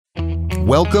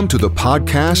Welcome to the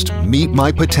podcast Meet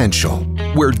My Potential,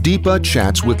 where Deepa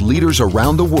chats with leaders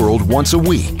around the world once a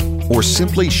week or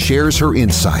simply shares her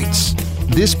insights.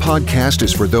 This podcast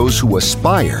is for those who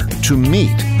aspire to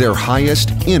meet their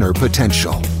highest inner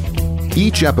potential.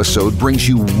 Each episode brings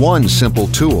you one simple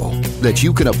tool that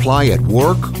you can apply at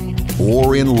work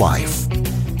or in life.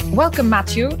 Welcome,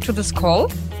 Matthew, to this call.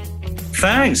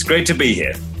 Thanks. Great to be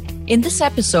here. In this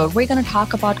episode, we're going to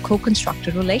talk about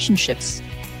co-constructed relationships.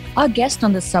 Our guest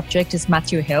on this subject is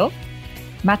Matthew Hill.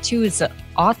 Matthew is an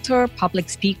author, public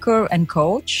speaker, and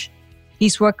coach.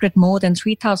 He's worked with more than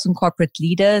 3,000 corporate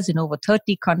leaders in over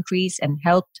 30 countries and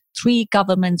helped 3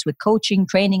 governments with coaching,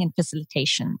 training, and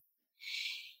facilitation.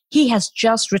 He has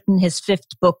just written his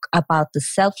 5th book about the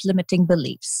self-limiting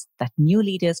beliefs that new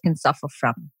leaders can suffer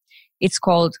from. It's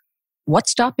called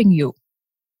What's Stopping You?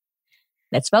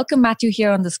 Let's welcome Matthew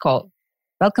here on this call.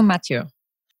 Welcome, Matthew.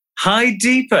 Hi,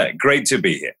 Deepa. Great to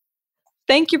be here.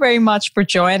 Thank you very much for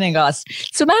joining us.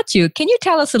 So, Matthew, can you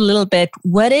tell us a little bit,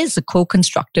 what is a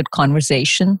co-constructed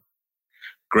conversation?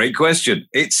 Great question.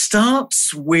 It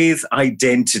starts with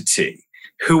identity.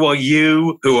 Who are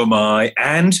you? Who am I?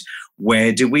 And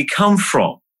where do we come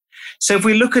from? So if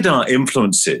we look at our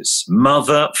influences,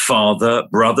 mother, father,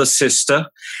 brother, sister,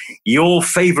 your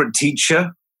favorite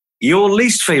teacher, your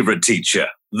least favorite teacher,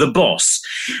 the boss,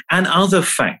 and other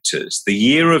factors, the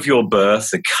year of your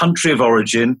birth, the country of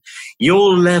origin,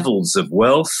 your levels of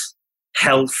wealth,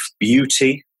 health,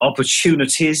 beauty,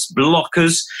 opportunities,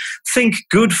 blockers. Think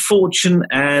good fortune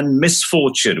and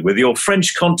misfortune. With your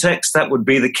French context, that would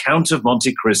be the Count of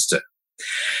Monte Cristo.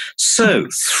 So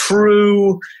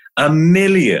through a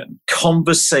million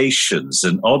conversations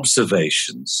and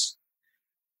observations,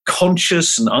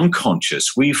 conscious and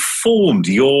unconscious, we've formed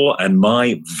your and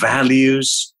my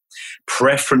values,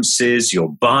 preferences, your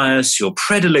bias, your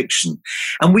predilection,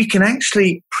 and we can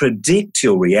actually predict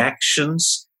your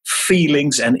reactions,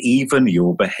 feelings, and even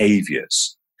your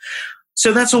behaviors.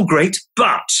 So that's all great,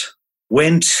 but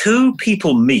when 2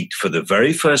 people meet for the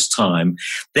very first time,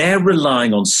 they're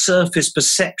relying on surface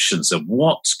perceptions of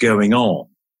what's going on.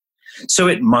 So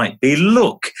it might be,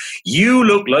 look, you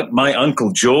look like my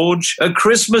Uncle George. At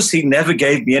Christmas, he never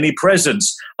gave me any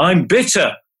presents. I'm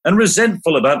bitter and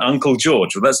resentful about Uncle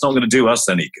George. Well, that's not going to do us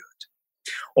any good.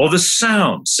 Or the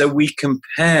sound, so we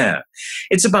compare.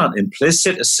 It's about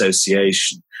implicit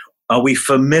association. Are we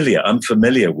familiar,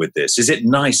 unfamiliar with this? Is it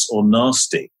nice or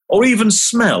nasty? Or even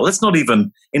smell? Let's not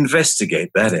even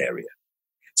investigate that area.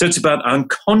 So it's about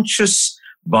unconscious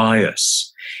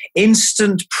bias,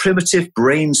 instant primitive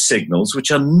brain signals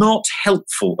which are not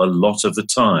helpful a lot of the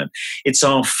time. It's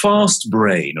our fast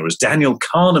brain, or as Daniel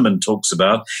Kahneman talks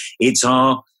about, it's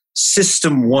our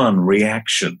system 1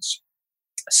 reactions.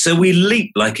 So we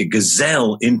leap like a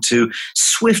gazelle into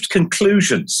swift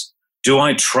conclusions. Do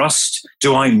I trust?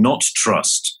 Do I not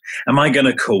trust? Am I going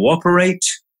to cooperate,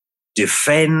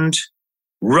 defend,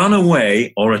 run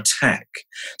away, or attack?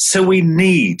 So we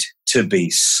need to be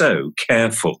so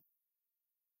careful.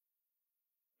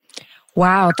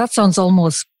 Wow, that sounds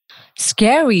almost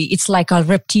scary. It's like our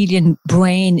reptilian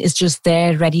brain is just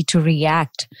there ready to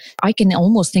react. I can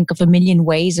almost think of a million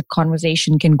ways a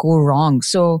conversation can go wrong.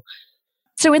 So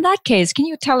in that case, can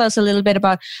you tell us a little bit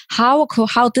about how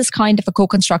this kind of a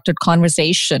co-constructed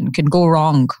conversation can go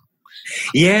wrong?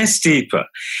 Yes, Deepa.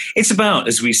 It's about,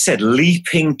 as we said,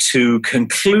 leaping to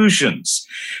conclusions,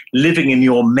 living in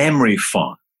your memory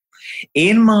farm.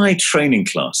 In my training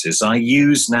classes, I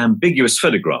use an ambiguous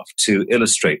photograph to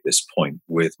illustrate this point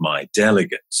with my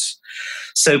delegates.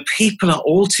 So people are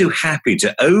all too happy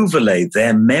to overlay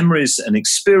their memories and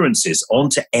experiences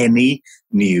onto any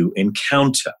new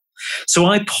encounter. So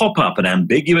I pop up an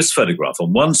ambiguous photograph.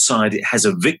 On one side, it has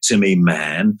a victim-y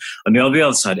man. On the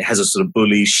other side, it has a sort of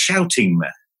bully shouting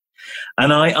man.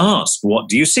 And I ask, what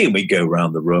do you see? And we go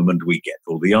around the room and we get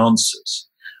all the answers.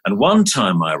 And one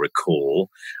time I recall,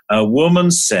 a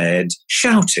woman said,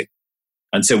 shouting.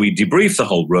 And so we debriefed the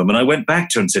whole room and I went back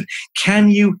to her and said, can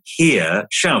you hear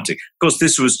shouting? Of course,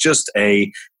 this was just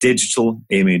a digital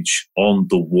image on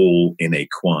the wall in a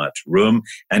quiet room.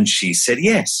 And she said,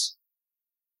 yes.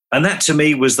 And that to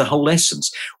me was the whole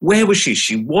essence. Where was she?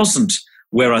 She wasn't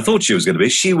where I thought she was going to be.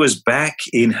 She was back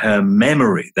in her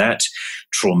memory. That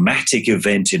traumatic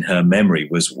event in her memory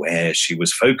was where she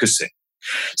was focusing.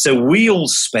 So we all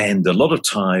spend a lot of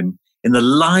time in the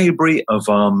library of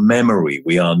our memory.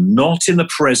 We are not in the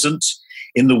present,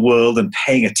 in the world, and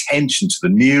paying attention to the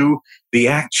new, the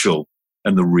actual,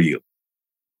 and the real.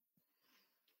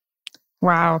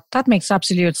 Wow, that makes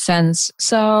absolute sense.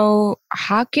 So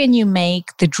how can you make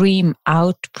the dream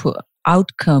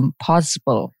outcome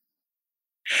possible?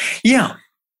 Yeah.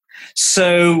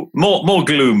 So more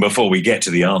gloom before we get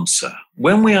to the answer.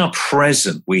 When we are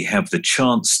present, we have the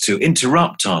chance to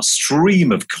interrupt our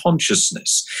stream of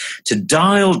consciousness, to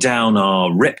dial down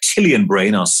our reptilian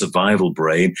brain, our survival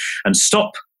brain, and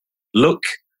stop, look,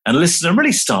 and listen, and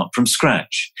really start from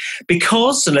scratch.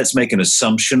 Because, and let's make an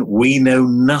assumption, we know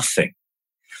nothing.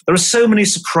 There are so many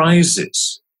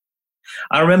surprises.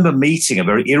 I remember meeting a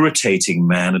very irritating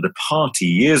man at a party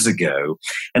years ago,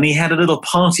 and he had a little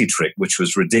party trick which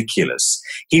was ridiculous.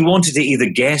 He wanted to either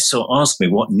guess or ask me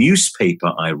what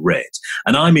newspaper I read.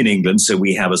 And I'm in England, so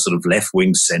we have a sort of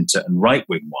left-wing, centre, and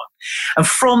right-wing one. And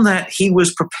from that, he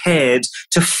was prepared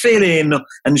to fill in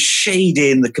and shade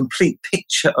in the complete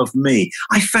picture of me.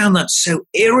 I found that so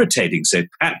irritating, so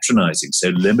patronizing, so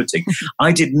limiting.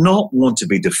 I did not want to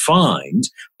be defined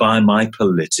by my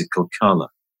political colour.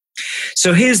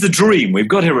 So here's the dream we've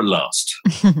got here at last.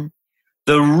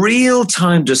 The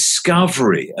real-time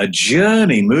discovery, a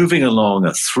journey moving along a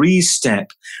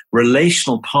 3-step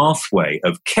relational pathway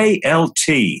of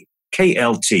KLT,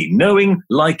 knowing,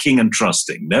 liking, and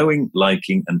trusting. Knowing,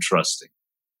 liking, and trusting.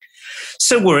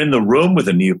 So we're in the room with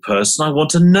a new person. I want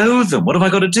to know them. What have I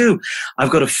got to do?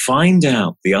 I've got to find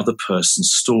out the other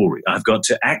person's story. I've got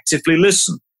to actively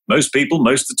listen. Most people,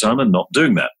 most of the time, are not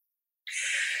doing that.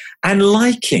 And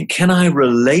liking, can I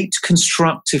relate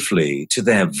constructively to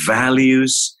their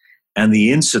values and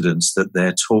the incidents that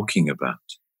they're talking about?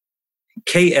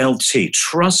 KLT,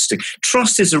 trusting.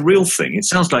 Trust is a real thing. It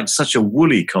sounds like such a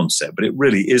woolly concept, but it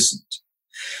really isn't.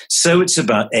 So it's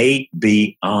about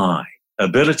ABI,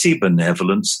 ability,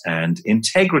 benevolence, and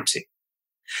integrity.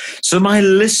 So am I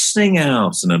listening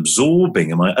out and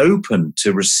absorbing? Am I open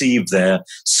to receive their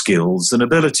skills and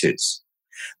abilities?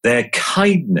 Their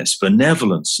kindness,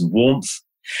 benevolence, and warmth,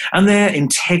 and their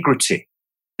integrity,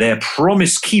 their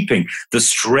promise-keeping, the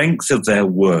strength of their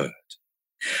word.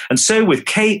 And so with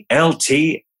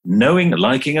KLT, knowing,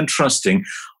 liking, and trusting,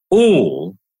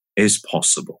 all is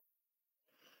possible.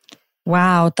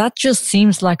 Wow, that just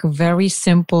seems like a very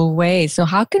simple way. So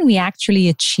how can we actually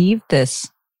achieve this?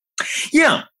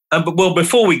 Yeah, well,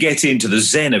 before we get into the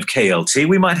zen of KLT,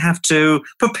 we might have to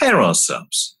prepare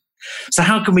ourselves. So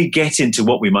how can we get into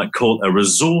what we might call a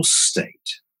resource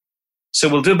state? So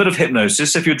we'll do a bit of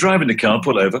hypnosis. If you're driving the car,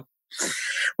 pull over.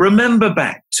 Remember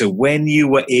back to when you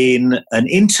were in an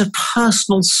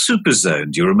interpersonal super zone.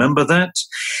 Do you remember that?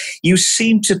 You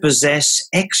seem to possess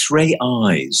X-ray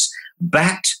eyes,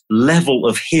 bat level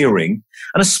of hearing,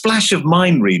 and a splash of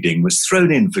mind reading was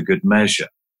thrown in for good measure.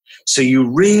 So you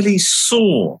really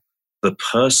saw the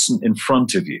person in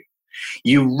front of you.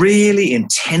 You really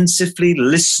intensively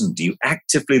listened. You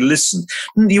actively listened.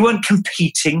 You weren't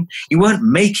competing. You weren't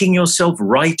making yourself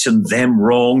right and them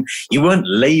wrong. You weren't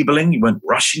labeling. You weren't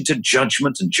rushing to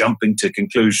judgment and jumping to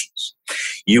conclusions.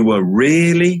 You were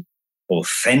really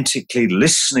authentically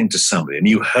listening to somebody, and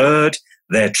you heard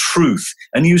their truth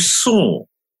and you saw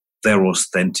their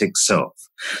authentic self.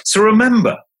 So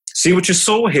remember, see what you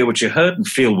saw, hear what you heard, and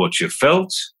feel what you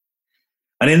felt.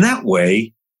 And in that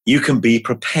way, you can be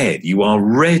prepared. You are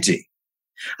ready.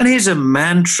 And here's a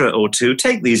mantra or two.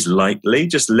 Take these lightly.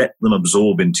 Just let them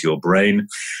absorb into your brain.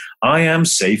 I am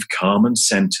safe, calm, and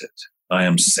centered. I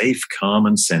am safe, calm,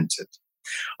 and centered.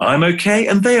 I'm okay,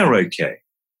 and they are okay.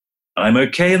 I'm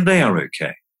okay, and they are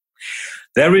okay.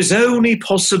 There is only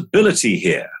possibility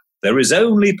here. There is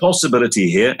only possibility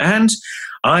here. And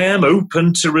I am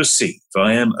open to receive.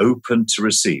 I am open to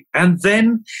receive. And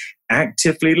then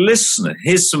actively listen.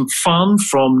 Here's some fun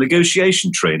from negotiation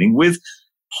training with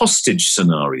hostage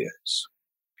scenarios.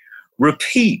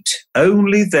 Repeat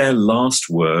only their last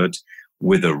word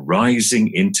with a rising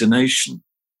intonation.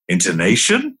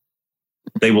 Intonation?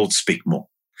 They will speak more.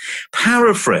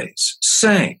 Paraphrase.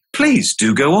 Say, please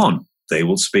do go on. They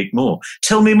will speak more.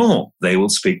 Tell me more. They will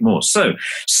speak more. So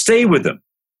stay with them.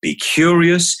 Be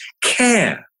curious,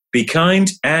 care, be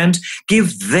kind, and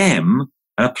give them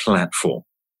a platform.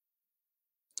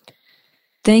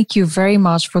 Thank you very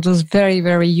much for those very,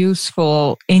 very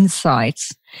useful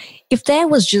insights. If there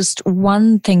was just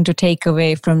one thing to take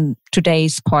away from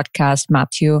today's podcast,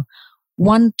 Matthew,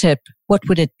 one tip, what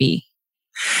would it be?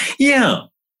 Yeah,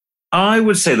 I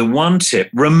would say the one tip,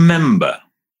 remember,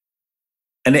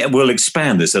 and it will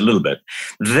expand this a little bit,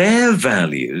 their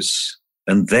values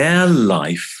and their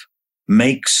life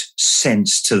makes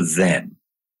sense to them.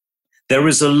 There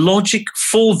is a logic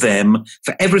for them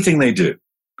for everything they do.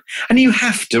 And you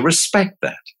have to respect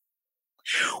that.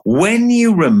 When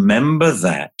you remember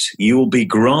that, you will be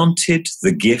granted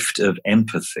the gift of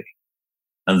empathy.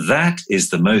 And that is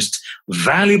the most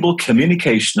valuable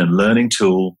communication and learning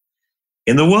tool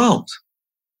in the world.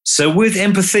 So with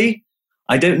empathy,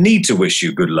 I don't need to wish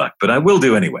you good luck, but I will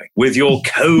do anyway with your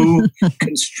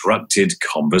co-constructed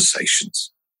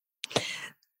conversations.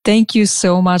 Thank you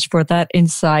so much for that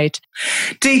insight.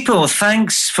 Deepa,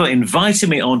 thanks for inviting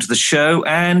me onto the show,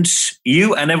 and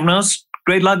you and everyone else,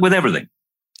 great luck with everything.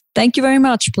 Thank you very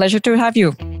much. Pleasure to have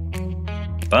you.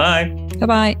 Bye.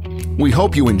 Bye-bye. We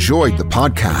hope you enjoyed the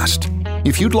podcast.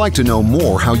 If you'd like to know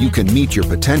more how you can meet your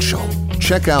potential,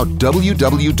 check out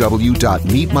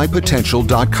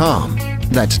www.meetmypotential.com.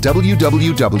 That's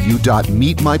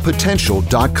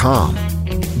www.meetmypotential.com.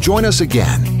 Join us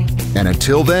again. And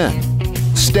until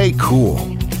then, stay cool.